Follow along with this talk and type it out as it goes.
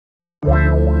Hey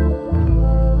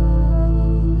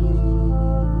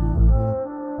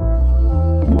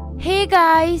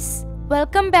guys,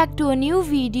 welcome back to a new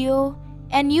video,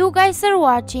 and you guys are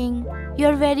watching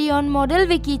your very own model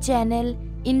Wiki channel,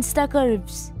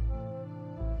 Instacurves.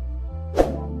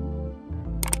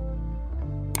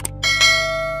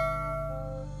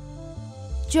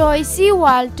 Joici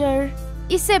Walter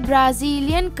is a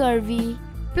Brazilian curvy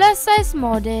plus-size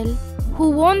model who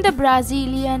won the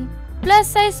Brazilian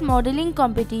plus-size modeling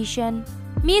competition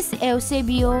Miss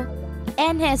Eusebio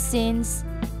and has since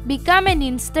become an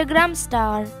Instagram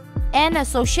star and a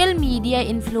social media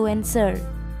influencer.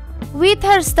 With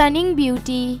her stunning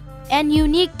beauty and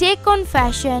unique take on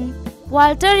fashion,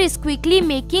 Walter is quickly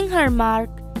making her mark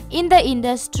in the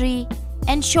industry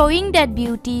and showing that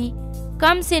beauty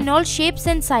comes in all shapes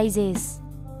and sizes.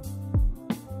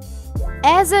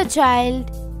 As a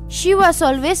child, she was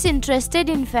always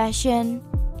interested in fashion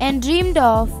and dreamed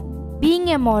of being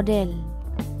a model.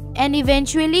 And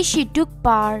eventually she took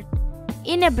part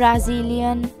in a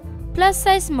Brazilian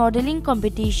plus-size modeling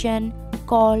competition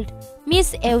called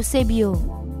Miss Eusebio.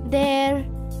 There,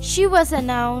 she was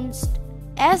announced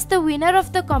as the winner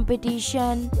of the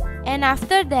competition, and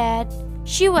after that,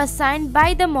 she was signed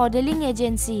by the modeling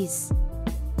agencies.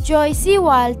 Joici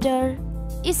Walter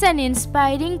is an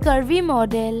inspiring curvy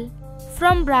model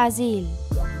from Brazil.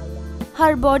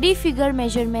 Her body figure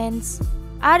measurements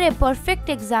are a perfect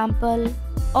example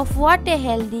of what a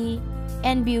healthy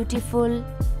and beautiful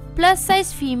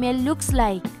plus-size female looks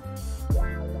like.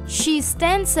 She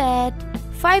stands at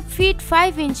 5 feet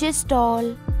 5 inches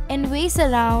tall and weighs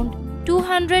around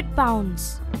 200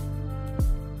 pounds.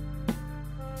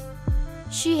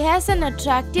 She has an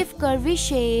attractive curvy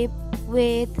shape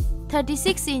with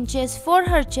 36 inches for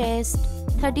her chest,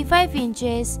 35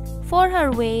 inches for her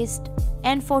waist,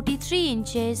 and 43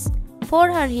 inches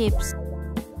for her hips.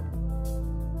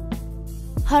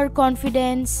 Her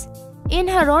confidence in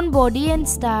her own body and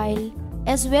style,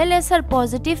 as well as her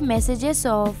positive messages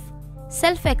of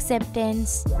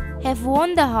self-acceptance, have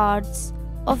won the hearts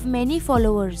of many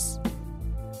followers.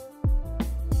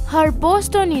 Her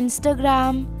posts on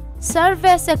Instagram serve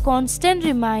as a constant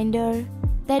reminder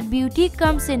that beauty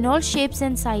comes in all shapes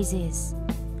and sizes,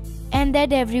 and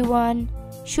that everyone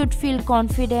should feel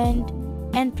confident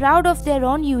and proud of their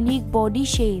own unique body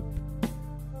shape.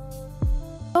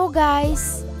 So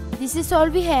guys, this is all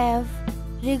we have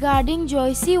regarding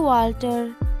Joici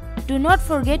Walter. Do not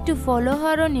forget to follow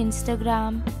her on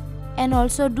Instagram, and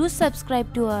also do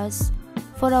subscribe to us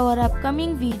for our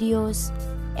upcoming videos,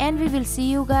 and we will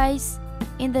see you guys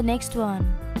in the next one.